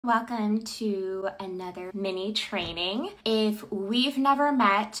Welcome to another mini training. If we've never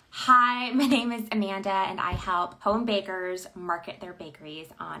met, hi, my name is Amanda and I help home bakers market their bakeries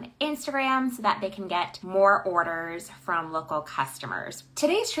on Instagram so that they can get more orders from local customers.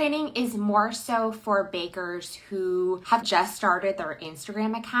 Today's training is more so for bakers who have just started their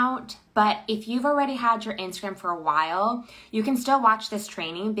Instagram account. But if you've already had your Instagram for a while, you can still watch this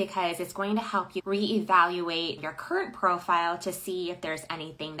training because it's going to help you reevaluate your current profile to see if there's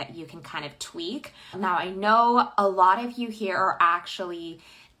anything that you can kind of tweak. Now, I know a lot of you here are actually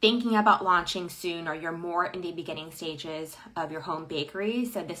thinking about launching soon, or you're more in the beginning stages of your home bakery.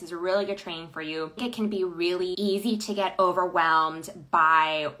 So this is a really good training for you. It can be really easy to get overwhelmed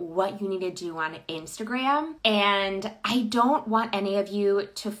by what you need to do on Instagram. And I don't want any of you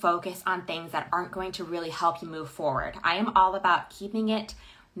to focus on things that aren't going to really help you move forward. I am all about keeping it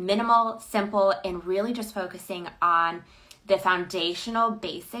minimal, simple, and really just focusing on the foundational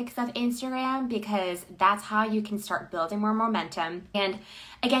basics of Instagram, because that's how you can start building more momentum. And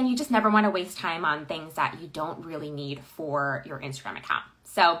again, you just never want to waste time on things that you don't really need for your Instagram account.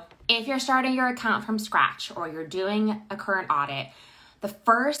 So if you're starting your account from scratch or you're doing a current audit, the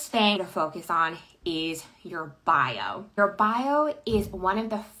first thing to focus on is your bio. Your bio is one of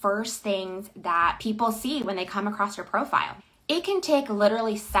the first things that people see when they come across your profile. It can take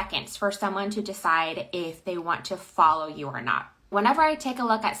literally seconds for someone to decide if they want to follow you or not. Whenever I take a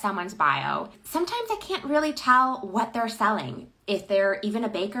look at someone's bio, sometimes I can't really tell what they're selling, if they're even a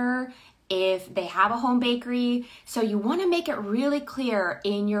baker, if they have a home bakery. So you want to make it really clear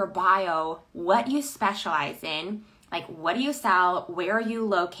in your bio what you specialize in. Like, what do you sell? Where are you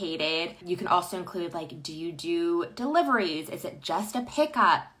located? You can also include, like, do you do deliveries? Is it just a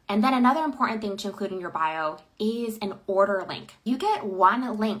pickup? And then another important thing to include in your bio is an order link. You get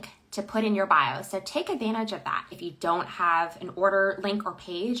one link to put in your bio, so take advantage of that. If you don't have an order link or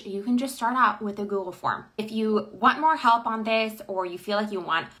page, you can just start out with a Google form. If you want more help on this, or you feel like you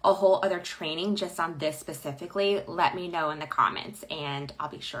want a whole other training just on this specifically, let me know in the comments and I'll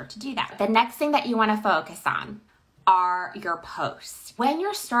be sure to do that. The next thing that you want to focus on are your posts. When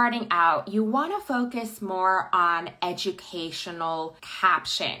you're starting out, you want to focus more on educational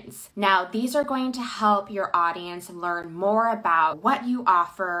captions. Now, these are going to help your audience learn more about what you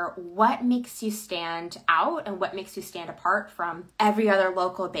offer, what makes you stand out, and what makes you stand apart from every other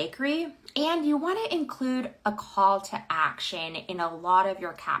local bakery. And you want to include a call to action in a lot of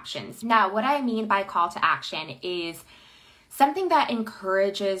your captions. Now, what I mean by call to action is something that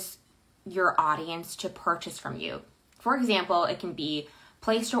encourages your audience to purchase from you. For example, it can be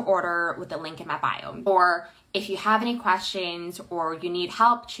place your order with the link in my bio. Or if you have any questions or you need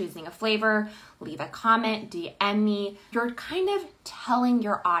help choosing a flavor, leave a comment, DM me. You're kind of telling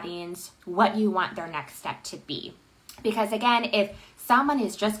your audience what you want their next step to be. Because again, if someone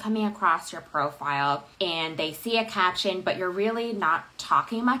is just coming across your profile and they see a caption, but you're really not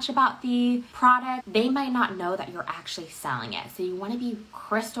talking much about the product, they might not know that you're actually selling it. So you want to be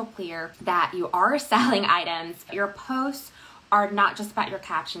crystal clear that you are selling items. Your posts are not just about your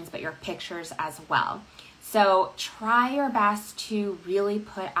captions, but your pictures as well. So try your best to really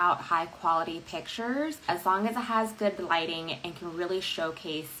put out high quality pictures, as long as it has good lighting and can really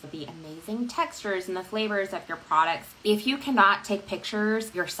showcase the amazing textures and the flavors of your products. If you cannot take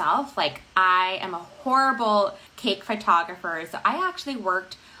pictures yourself, like I am a horrible cake photographer, so I actually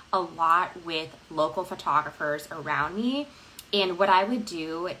worked a lot with local photographers around me. And what I would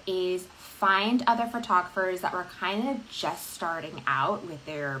do is find other photographers that were kind of just starting out with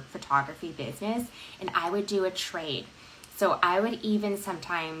their photography business, and I would do a trade. So I would even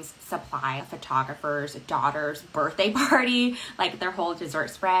sometimes supply a photographer's daughter's birthday party, like their whole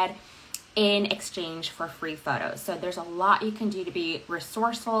dessert spread, in exchange for free photos. So there's a lot you can do to be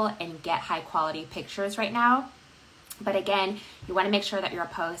resourceful and get high quality pictures right now. But again, you want to make sure that your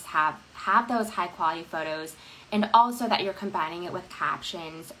posts have those high quality photos, and also that you're combining it with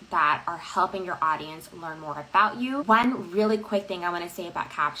captions that are helping your audience learn more about you. One really quick thing I want to say about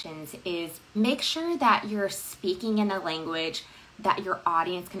captions is make sure that you're speaking in a language that your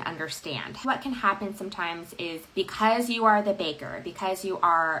audience can understand. What can happen sometimes is, because you are the baker, because you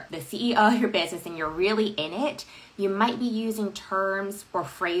are the CEO of your business and you're really in it, you might be using terms or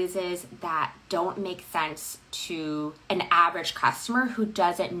phrases that don't make sense to an average customer who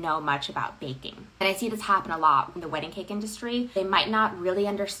doesn't know much about baking. And I see this happen a lot in the wedding cake industry. They might not really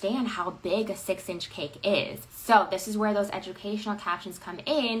understand how big a 6-inch cake is. So this is where those educational captions come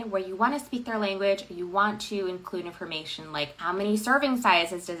in, where you want to speak their language. You want to include information like how many serving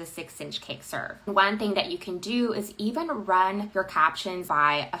sizes does a 6-inch cake serve. One thing that you can do is even run your captions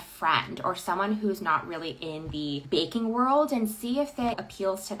by a friend or someone who's not really in the the baking world and see if it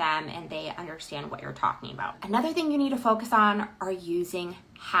appeals to them and they understand what you're talking about. Another thing you need to focus on are using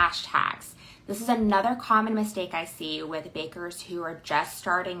hashtags. This is another common mistake I see with bakers who are just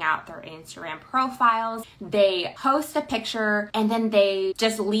starting out their Instagram profiles. They post a picture and then they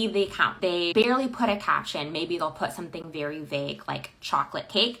just leave the account. They barely put a caption. Maybe they'll put something very vague like chocolate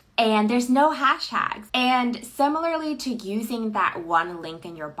cake, and there's no hashtags. And similarly to using that one link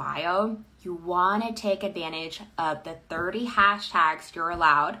in your bio, you want to take advantage of the 30 hashtags you're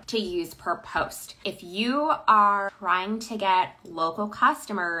allowed to use per post. If you are trying to get local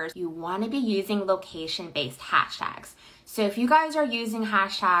customers, you want to be using location-based hashtags. So if you guys are using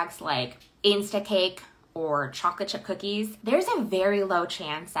hashtags like Instacake or chocolate chip cookies, there's a very low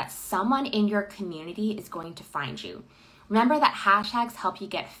chance that someone in your community is going to find you. Remember that hashtags help you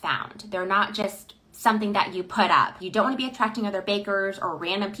get found. They're not just something that you put up. You don't want to be attracting other bakers or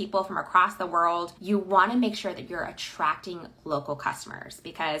random people from across the world. You want to make sure that you're attracting local customers,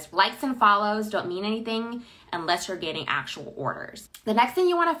 because likes and follows don't mean anything unless you're getting actual orders. The next thing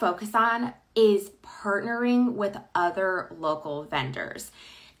you want to focus on is partnering with other local vendors.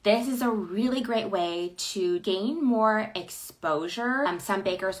 This is a really great way to gain more exposure. Some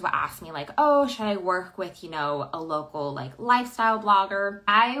bakers will ask me like, oh, should I work with, a local like lifestyle blogger?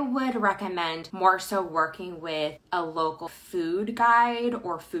 I would recommend more so working with a local food guide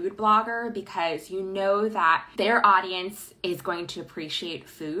or food blogger, because you know that their audience is going to appreciate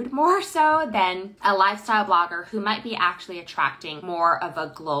food more so than a lifestyle blogger who might be actually attracting more of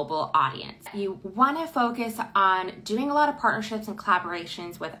a global audience. You want to focus on doing a lot of partnerships and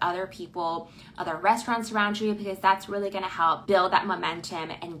collaborations with other people, other restaurants around you, because that's really going to help build that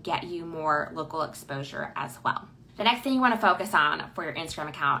momentum and get you more local exposure as well. The next thing you want to focus on for your Instagram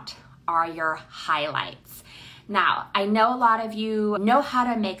account are your highlights. Now, I know a lot of you know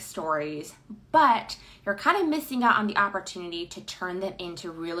how to make stories, but you're kind of missing out on the opportunity to turn them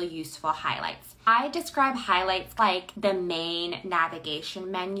into really useful highlights. I describe highlights like the main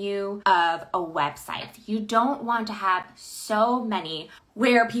navigation menu of a website. You don't want to have so many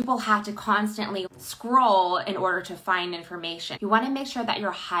where people have to constantly scroll in order to find information. You want to make sure that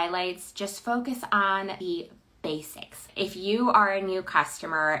your highlights just focus on the basics. If you are a new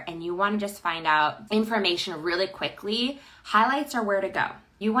customer and you want to just find out information really quickly, highlights are where to go.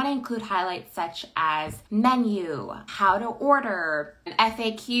 You want to include highlights such as menu, how to order,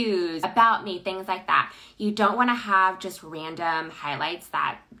 FAQs, about me, things like that. You don't want to have just random highlights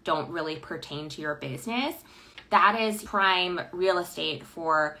that don't really pertain to your business. That is prime real estate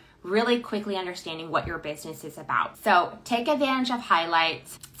for really quickly understanding what your business is about. So take advantage of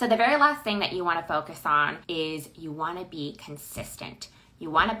highlights. So the very last thing that you want to focus on is you want to be consistent. You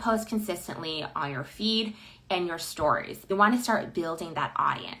want to post consistently on your feed and your stories. You want to start building that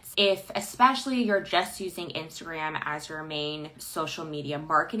audience. If especially you're just using Instagram as your main social media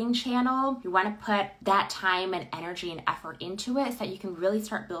marketing channel, you want to put that time and energy and effort into it so that you can really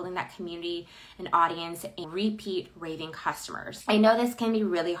start building that community and audience and repeat raving customers. I know this can be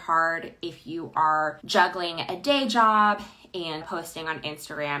really hard if you are juggling a day job and posting on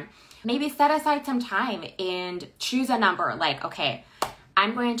Instagram. Maybe set aside some time and choose a number like, okay,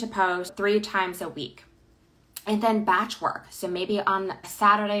 I'm going to post 3 times a week. And then batch work. So maybe on a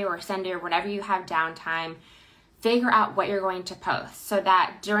Saturday or a Sunday or whenever you have downtime, figure out what you're going to post so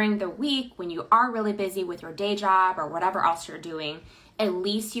that during the week when you are really busy with your day job or whatever else you're doing, at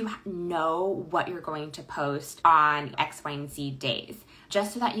least you know what you're going to post on X, Y, and Z days,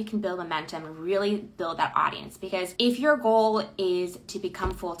 just so that you can build momentum and really build that audience. Because if your goal is to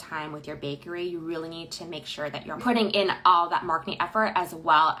become full-time with your bakery, you really need to make sure that you're putting in all that marketing effort as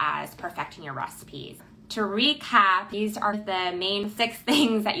well as perfecting your recipes. To recap, these are the main 6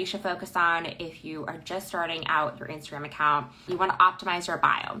 things that you should focus on if you are just starting out your Instagram account. You want to optimize your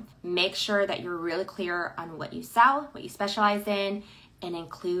bio. Make sure that you're really clear on what you sell, what you specialize in, and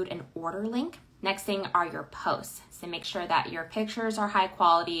include an order link. Next thing are your posts. So make sure that your pictures are high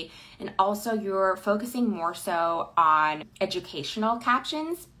quality, and also you're focusing more so on educational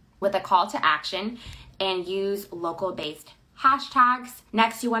captions with a call to action, and use local-based hashtags.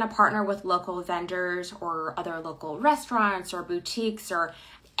 Next, you want to partner with local vendors or other local restaurants or boutiques or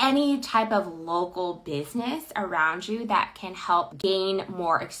any type of local business around you that can help gain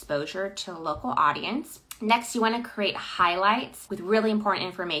more exposure to a local audience. Next, you want to create highlights with really important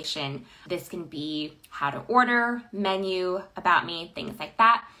information. This can be how to order, menu, about me, things like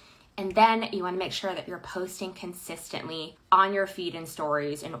that. And then you want to make sure that you're posting consistently on your feed and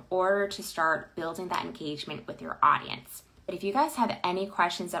stories in order to start building that engagement with your audience. But if you guys have any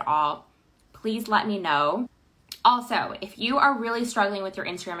questions at all, please let me know. Also, if you are really struggling with your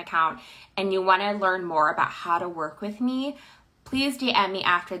Instagram account and you want to learn more about how to work with me, please DM me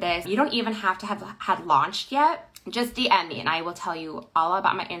after this. You don't even have to have had launched yet. Just DM me and I will tell you all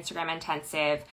about my Instagram intensive,